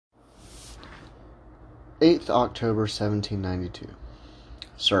8th October 1792.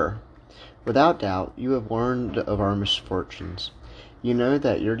 Sir, without doubt you have learned of our misfortunes. You know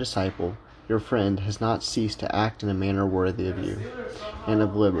that your disciple, your friend, has not ceased to act in a manner worthy of you and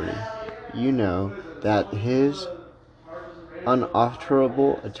of liberty. You know that his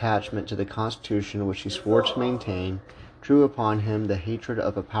unalterable attachment to the Constitution which he swore to maintain drew upon him the hatred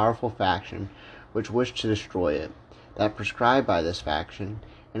of a powerful faction which wished to destroy it. That prescribed by this faction,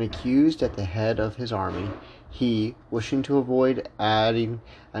 and accused at the head of his army, he, wishing to avoid adding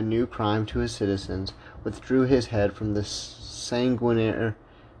a new crime to his citizens, withdrew his head from the sanguinary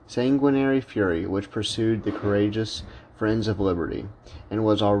fury which pursued the courageous friends of liberty, and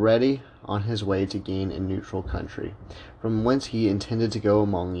was already on his way to gain a neutral country, from whence he intended to go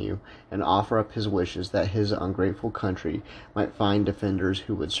among you, and offer up his wishes that his ungrateful country might find defenders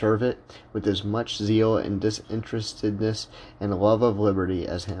who would serve it with as much zeal and disinterestedness and love of liberty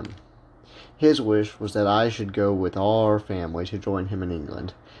as him. His wish was that I should go with all our family to join him in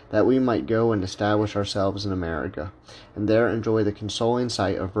England, that we might go and establish ourselves in America, and there enjoy the consoling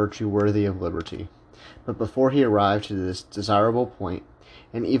sight of virtue worthy of liberty. But before he arrived to this desirable point,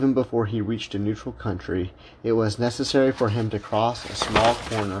 and even before he reached a neutral country, it was necessary for him to cross a small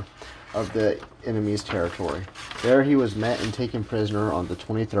corner of the enemy's territory. There he was met and taken prisoner on the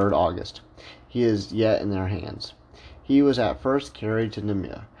 23rd August. He is yet in their hands. He was at first carried to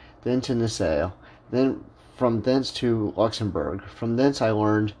Namur, then to Nassau, then from thence to Luxembourg. From thence I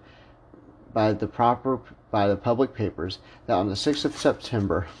learned by the public papers that on the 6th of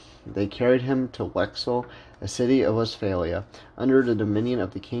September they carried him to Wexel, a city of Westphalia, under the dominion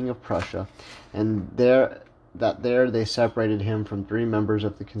of the King of Prussia, and there they separated him from 3 members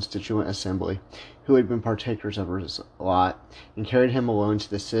of the Constituent Assembly, who had been partakers of his lot, and carried him alone to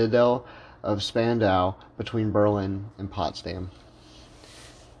the citadel of Spandau, between Berlin and Potsdam.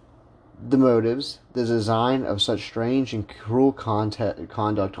 The motives, the design of such strange and cruel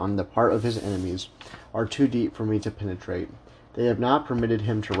conduct on the part of his enemies, are too deep for me to penetrate. They have not permitted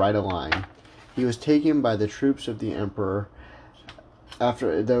him to write a line. He was taken by the troops of the Emperor,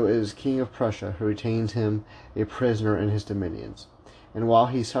 though it is King of Prussia who retains him a prisoner in his dominions. And while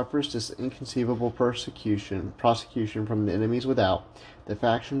he suffers this inconceivable prosecution from the enemies without, the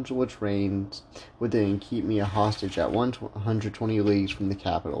factions which reigns within keep me a hostage at 120 leagues from the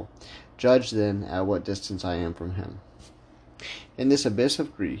capital. Judge then at what distance I am from him. In this abyss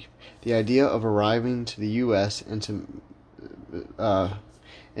of grief, the idea of arriving to the U.S. and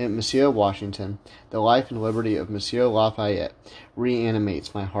Monsieur Washington, the life and liberty of Monsieur Lafayette,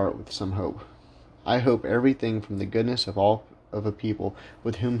 reanimates my heart with some hope. I hope everything from the goodness of a people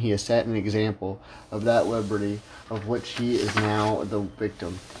with whom he has set an example of that liberty of which he is now the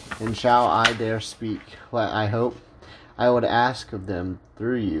victim. And shall I dare speak, I hope, I would ask of them,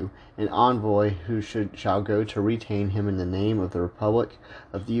 through you, an envoy who shall go to retain him in the name of the Republic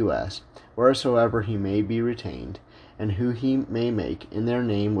of the U.S., wheresoever he may be retained, and who he may make, in their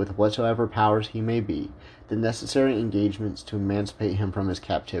name, with whatsoever powers he may be, the necessary engagements to emancipate him from his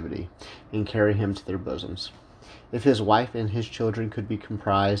captivity, and carry him to their bosoms. If his wife and his children could be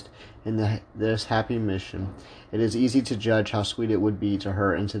comprised in this happy mission, it is easy to judge how sweet it would be to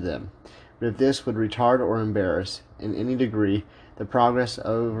her and to them. But if this would retard or embarrass, in any degree, the progress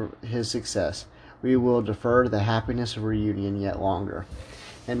of his success, we will defer the happiness of reunion yet longer.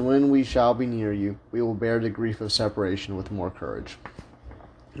 And when we shall be near you, we will bear the grief of separation with more courage.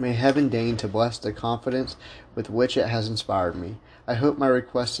 May Heaven deign to bless the confidence with which it has inspired me. I hope my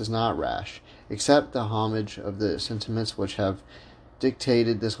request is not rash. Accept the homage of the sentiments which have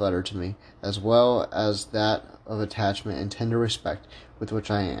dictated this letter to me, as well as that of attachment and tender respect with which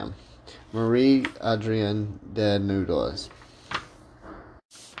I am. Marie Adrienne de Noailles.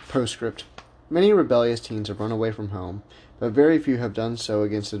 Postscript. Many rebellious teens have run away from home, but very few have done so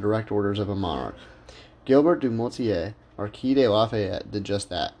against the direct orders of a monarch. Gilbert du Motier, Marquis de Lafayette, did just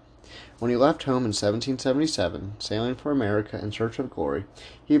that. When he left home in 1777, sailing for America in search of glory,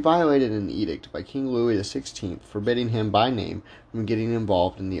 he violated an edict by King Louis XVI forbidding him by name from getting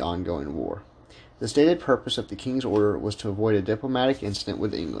involved in the ongoing war. The stated purpose of the king's order was to avoid a diplomatic incident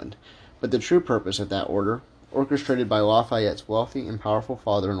with England, but the true purpose of that order, orchestrated by Lafayette's wealthy and powerful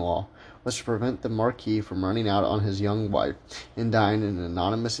father-in-law, was to prevent the Marquis from running out on his young wife and dying an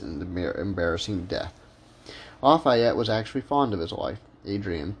anonymous and embarrassing death. Lafayette was actually fond of his wife,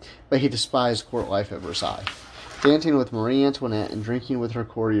 Adrienne, but he despised court life at Versailles. Dancing with Marie Antoinette and drinking with her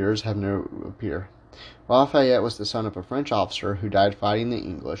courtiers have no appeal. Lafayette was the son of a French officer who died fighting the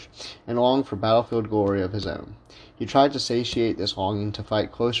English, and longed for battlefield glory of his own. He tried to satiate this longing to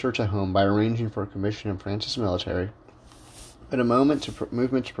fight closer to home by arranging for a commission in France's military, But a movement to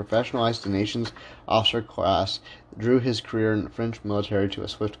professionalize the nation's officer class drew his career in the French military to a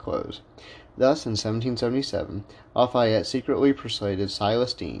swift close. Thus, in 1777, Lafayette secretly persuaded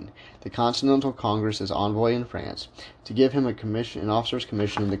Silas Deane, the Continental Congress's envoy in France, to give him an officer's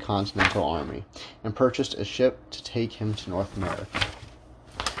commission in the Continental Army, and purchased a ship to take him to North America.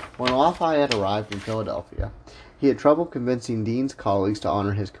 When Lafayette arrived in Philadelphia, he had trouble convincing Deane's colleagues to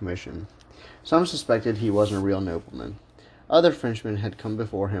honor his commission. Some suspected he wasn't a real nobleman. Other Frenchmen had come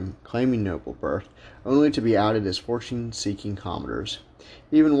before him, claiming noble birth, only to be outed as fortune-seeking commodores.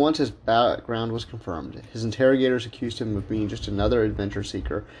 Even once his background was confirmed, his interrogators accused him of being just another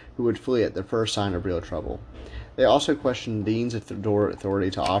adventure-seeker who would flee at the first sign of real trouble. They also questioned Deane's authority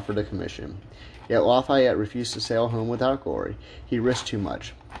to offer the commission. Yet Lafayette refused to sail home without glory. He risked too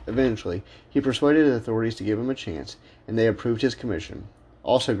much. Eventually, he persuaded the authorities to give him a chance, and they approved his commission,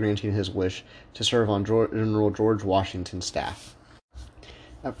 also granting his wish to serve on General George Washington's staff.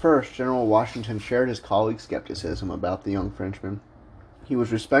 At first, General Washington shared his colleagues' skepticism about the young Frenchman. He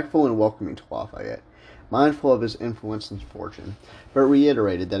was respectful and welcoming to Lafayette, mindful of his influence and fortune, but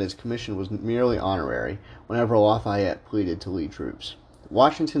reiterated that his commission was merely honorary whenever Lafayette pleaded to lead troops.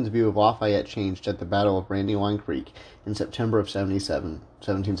 Washington's view of Lafayette changed at the Battle of Brandywine Creek in September of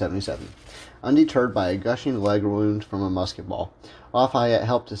 1777. Undeterred by a gushing leg wound from a musket ball, Lafayette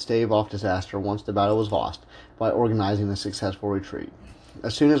helped to stave off disaster once the battle was lost by organizing a successful retreat.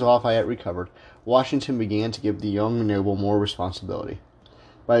 As soon as Lafayette recovered, Washington began to give the young noble more responsibility.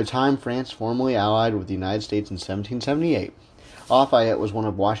 By the time France formally allied with the United States in 1778, Lafayette was one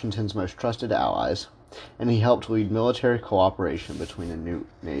of Washington's most trusted allies, and he helped lead military cooperation between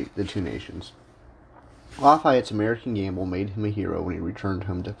the two nations. Lafayette's American gamble made him a hero when he returned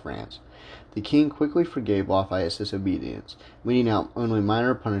home to France. The king quickly forgave Lafayette's disobedience, meting out only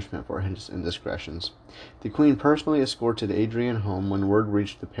minor punishment for his indiscretions. The queen personally escorted Adrian home when word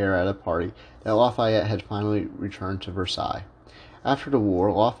reached the pair at a party that Lafayette had finally returned to Versailles. After the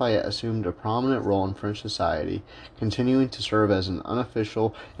war, Lafayette assumed a prominent role in French society, continuing to serve as an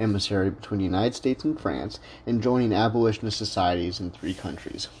unofficial emissary between the United States and France, and joining abolitionist societies in 3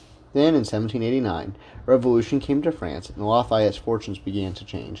 countries. Then, in 1789, revolution came to France, and Lafayette's fortunes began to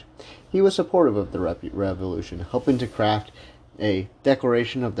change. He was supportive of the revolution, helping to craft a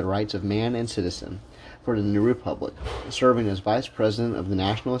Declaration of the Rights of Man and Citizen for the new republic, serving as vice president of the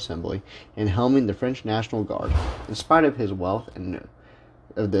National Assembly and helming the French National Guard. In spite of his wealth and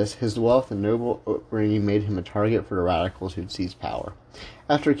noble upbringing made him a target for the radicals who'd seized power.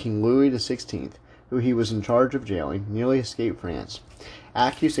 After King Louis XVI, who he was in charge of jailing, nearly escaped France,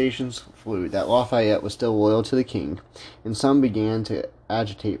 accusations flew that Lafayette was still loyal to the king, and some began to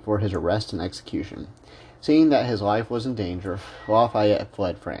agitate for his arrest and execution. Seeing that his life was in danger, Lafayette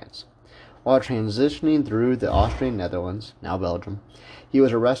fled France. While transitioning through the Austrian Netherlands, now Belgium, he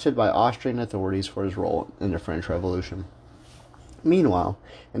was arrested by Austrian authorities for his role in the French Revolution. Meanwhile,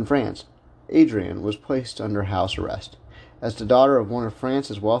 in France, Adrienne was placed under house arrest. As the daughter of one of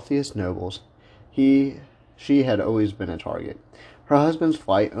France's wealthiest nobles, she had always been a target. Her husband's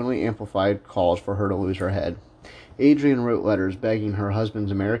flight only amplified calls for her to lose her head. Adrienne wrote letters begging her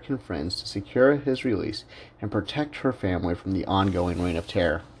husband's American friends to secure his release and protect her family from the ongoing reign of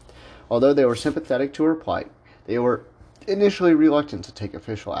terror. Although they were sympathetic to her plight, they were initially reluctant to take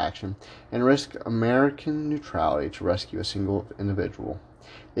official action and risk American neutrality to rescue a single individual.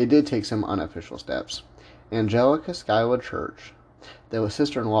 They did take some unofficial steps. Angelica Schuyler Church, the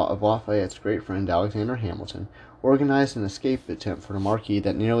sister-in-law of Lafayette's great friend Alexander Hamilton, organized an escape attempt for the Marquis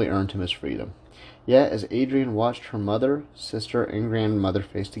that nearly earned him his freedom. Yet, as Adrienne watched her mother, sister, and grandmother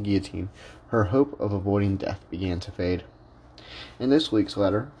face the guillotine, her hope of avoiding death began to fade. In this week's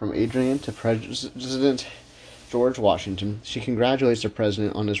letter from Adrienne to President George Washington, she congratulates the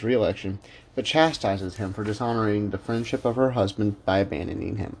president on his re-election, but chastises him for dishonoring the friendship of her husband by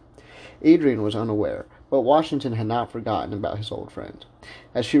abandoning him. Adrienne was unaware, but Washington had not forgotten about his old friend.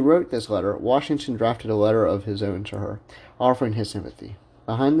 As she wrote this letter, Washington drafted a letter of his own to her, offering his sympathy.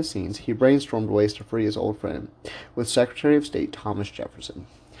 Behind the scenes, he brainstormed ways to free his old friend, with Secretary of State Thomas Jefferson.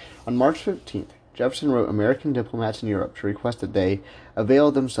 On March 15th, Jefferson wrote American diplomats in Europe to request that they avail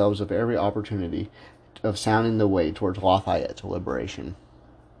themselves of every opportunity of sounding the way towards Lafayette's liberation.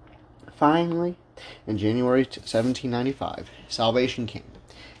 Finally, in January 1795, salvation came.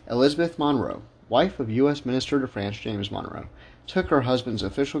 Elizabeth Monroe, wife of U.S. Minister to France James Monroe, took her husband's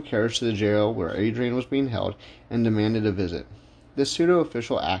official carriage to the jail where Adrienne was being held and demanded a visit. This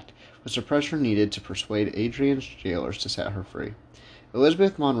pseudo-official act was the pressure needed to persuade Adrienne's jailers to set her free.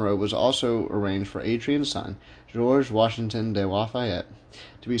 Elizabeth Monroe was also arranged for Adrienne's son, George Washington de Lafayette,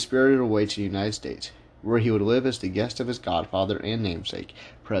 to be spirited away to the United States. where he would live as the guest of his godfather and namesake,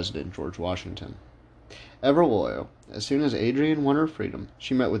 President George Washington. Ever loyal, as soon as Adrienne won her freedom,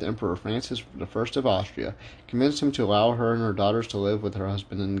 she met with Emperor Francis I of Austria, convinced him to allow her and her daughters to live with her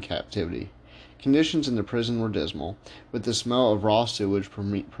husband in captivity. Conditions in the prison were dismal, with the smell of raw sewage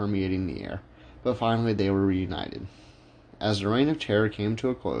permeating the air, but finally they were reunited. As the Reign of Terror came to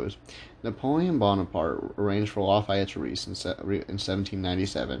a close, Napoleon Bonaparte arranged for Lafayette's release in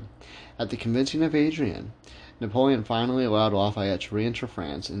 1797. At the convincing of Adrienne, Napoleon finally allowed Lafayette to re-enter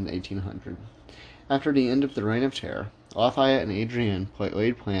France in 1800. After the end of the Reign of Terror, Lafayette and Adrienne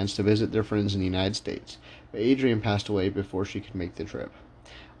laid plans to visit their friends in the United States, but Adrienne passed away before she could make the trip.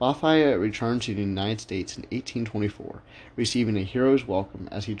 Lafayette returned to the United States in 1824, receiving a hero's welcome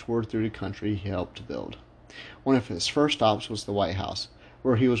as he toured through the country he helped to build. One of his first stops was the White House,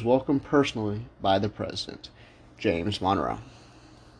 where he was welcomed personally by the President, James Monroe.